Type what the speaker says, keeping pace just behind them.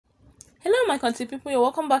my country people, you're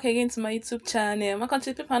welcome back again to my YouTube channel. My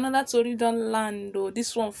country people, another story don't land though.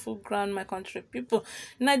 This one full ground, my country people.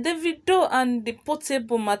 Now Davido and the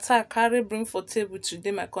Portable matter carry bring for table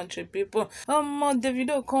today, my country people.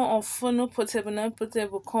 Davido come Unfollow Portable, now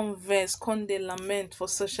Portable converse, come they lament for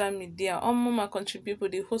social media. My country people,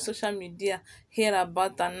 the whole social media hear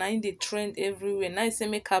about that. Now they trend everywhere. Now say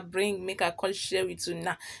make I call share with you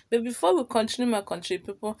now. But before we continue, my country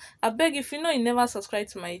people, I beg, if you know you never subscribe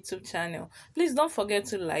to my YouTube channel, please don't forget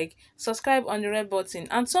to like, subscribe on the red button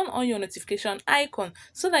and turn on your notification icon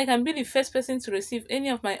so that I can be the first person to receive any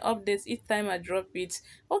of my updates each time I drop it.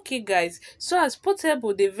 Okay guys, so as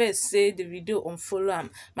Portable the verse say the video unfollow am,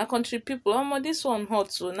 my country people, this one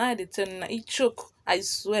hot, so now they tell you it choke, I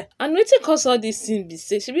swear. And wetin cause all this thing be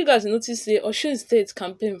say, you guys notice say Osun State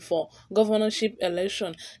campaign for governorship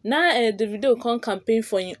election. Now Davido come campaign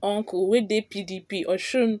for him uncle wey dey PDP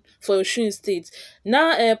for Osun State.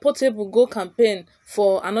 Now Portable go campaign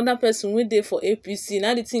for another person wey dey for APC.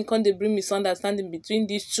 Now the thing come dey bring misunderstanding between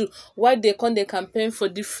these two, why they come dey campaign for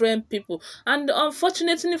different people. And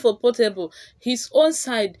unfortunately for Portable, his own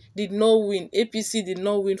side did not win. APC did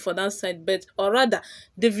not win for that side, but or rather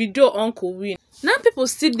Davido uncle win. Now people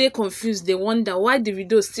still dey confused. They wonder why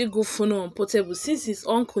Davido still go follow on Portable since his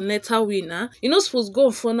uncle later win. You not supposed go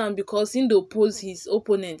follow am because he dey oppose his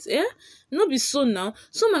opponent. No be so now.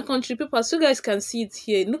 So my country people, so you guys can see it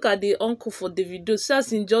here. Look at the uncle for Davido. See as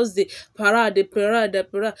he just the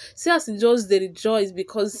parade. See as he just the rejoice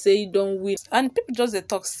because say he don't win. And people just the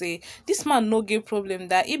talk say this man no get problem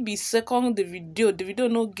that he be second Davido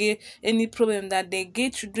no get any problem that they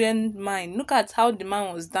get children mind. Look at how the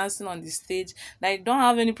man was dancing on the stage. Like he don't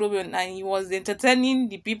have any problem, and he was entertaining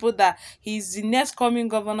the people that he's the next coming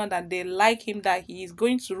governor, that they like him, that he is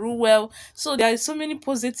going to rule well. So there is so many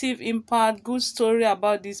positive impact, good story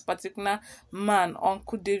about this particular man,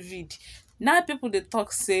 Uncle David. Now people they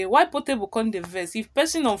talk say why Portable come the verse. If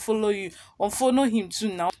person unfollow you, unfollow him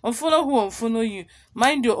too now. Unfollow who unfollow you.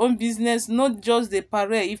 Mind your own business, not just the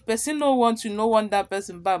parade. If person no want you, no want that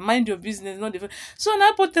person back. Mind your business, not the. So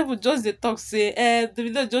now Portable just the talk say the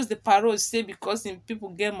video just the parole say because him people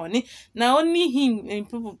get money. Now only him and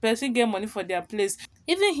people person get money for their place.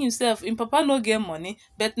 Even himself, him papa no get money,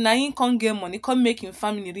 but now he can't get money, can't make him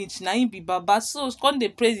family rich. Now he be baba, so can't they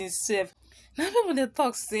praise himself. Now people they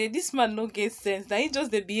talk say this man no get sense. Now he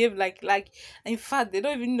just they behave like in fact they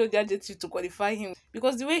don't even know the adjective to qualify him,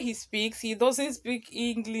 because the way he speaks, he doesn't speak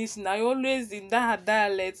English. Now he always in that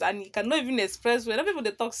dialect and he cannot even express well. Now people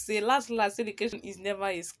they talk say last education is never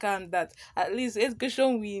a scam. That at least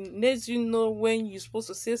education will let you know when you're supposed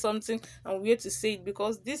to say something and where to say it,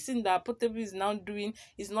 because this thing that Portable is now doing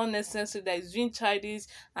is not necessary, that is doing childish,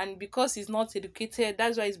 and because he's not educated,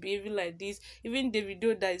 that's why he's behaving like this. Even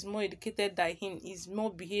Davido that is more educated than him is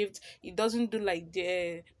more behaved. He doesn't do like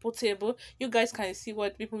the Portable. You guys can see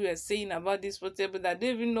what people were saying about this Portable, that they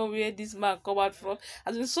even know where this man come out from.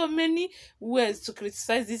 As in so many words to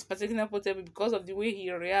criticize this particular Portable because of the way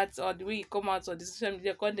he reacts or the way he come out on the social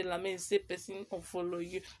media, call the lament say person unfollow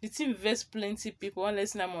you. The team invest plenty people. One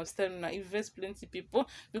lesson I must tell you now, invest plenty people,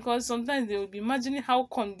 because sometimes they will be imagining how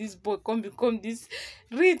come this boy come become this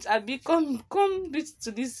rich and become rich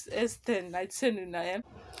to this extent. I tell you now.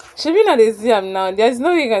 Shebina they see am now. There is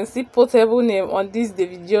no way you can see Portable name on this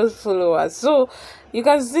Davido's followers. So you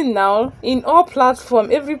can see now in all platform,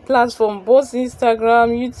 every platform, both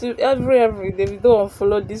Instagram, YouTube, every Davido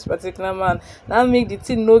unfollow this particular man. Now make the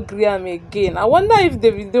thing no gree am again. I wonder if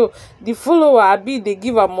Davido, the follower, abi they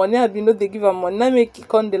give am money, abi no they give am money. Now make it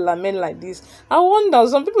come the lament like this. I wonder,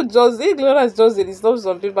 some people just ignorance just they disturb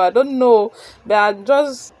some people. I don't know. They are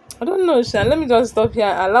just, I don't know, Shan. Let me just stop here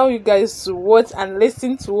and allow you guys to watch and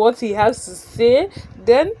listen to what he has to say.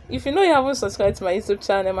 Then, if you know you haven't subscribed to my YouTube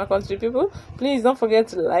channel, my country people, please don't forget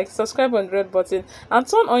to like, subscribe on the red button, and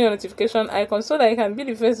turn on your notification icon so that you can be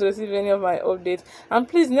the first to receive any of my updates. And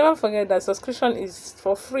please never forget that subscription is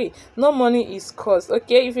for free. No money is cost.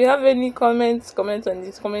 Okay, if you have any comments, comment on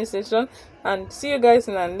this comment section. And see you guys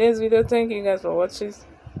in our next video. Thank you guys for watching.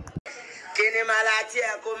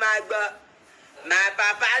 My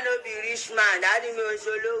papa no be rich man, daddy me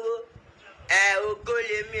osolowo. Oko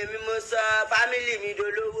le mi, èmi mo sọ family mi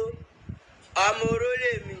dolówó. Ọmọ oró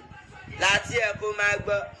lè mi, láti ẹ kó máa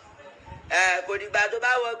gbọ́. Kò dìgbà tó bá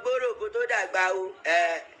wọ gbòòrò kó tó dàgbà o.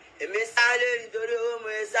 Èmi sáńlé nítorí owó mo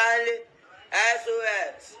ṣe sáńlé.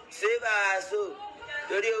 SOS, save our soul.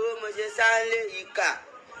 Torí owó mo ṣe sáńlé ìkà.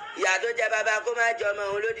 Ìyá tó jẹ bàbá kó má jẹ ọmọ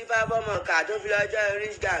òun ló dífá fọ́mọ ká tó fi lọ́jọ́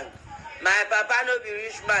rich gang. My papa no be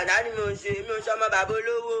rich man, daddy me o my baba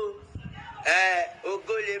olówó.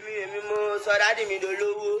 Ògo lèmi, èmi mo sọ daddy mi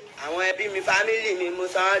dolówó. Àwọn ẹbí mi, family mi mo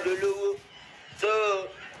sọ wọ́n dolówó. So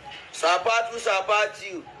support who support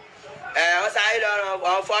you. Wọ́n sáré lọ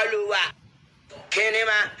unfollow wa.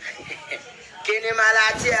 Kíni máa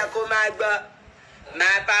láti ẹ̀ kó máa gbọ́.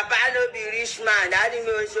 My papa no be rich man, daddy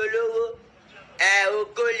mi ò ṣolówó.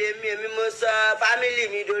 Ògo lèmi, èmi mo sọ family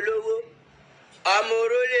mi dolówó. Ọmọ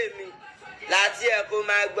oró lèmi láti ẹ̀ kó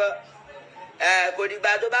máa gbọ́. Kò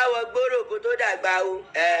dìgbà tó bá wọ gbòòrò kó tó dàgbà o.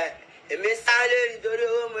 Èmi sáńlé nítorí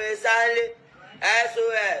owó mo ṣe sáńlé.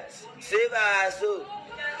 SOS save our soul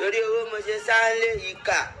torí owó mo ṣe sáńlé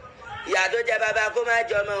ìkà. Ìyá tó jẹ bàbá kó má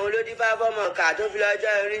jẹ ọmọ òun ló dífá fọmọ ọkà tó fi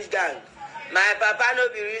lọ́jọ́ rich gang. My papa no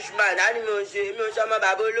be rich man, dáàdì mi ò ṣe èmi ò ṣọmọ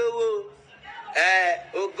bàbá olówó.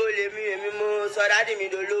 Ògo lèmi, èmi mo sọ dáàdì mi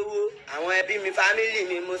dolówó. Àwọn ẹbí mi family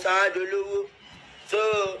mi mo sọ wọn dolówó. So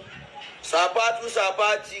support who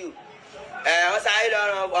support you. Wọ́n sáré lọ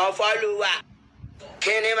unfollow wa.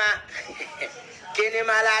 Kíni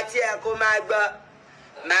máa láti ẹ̀ kó máa gbọ́.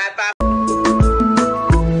 My papa.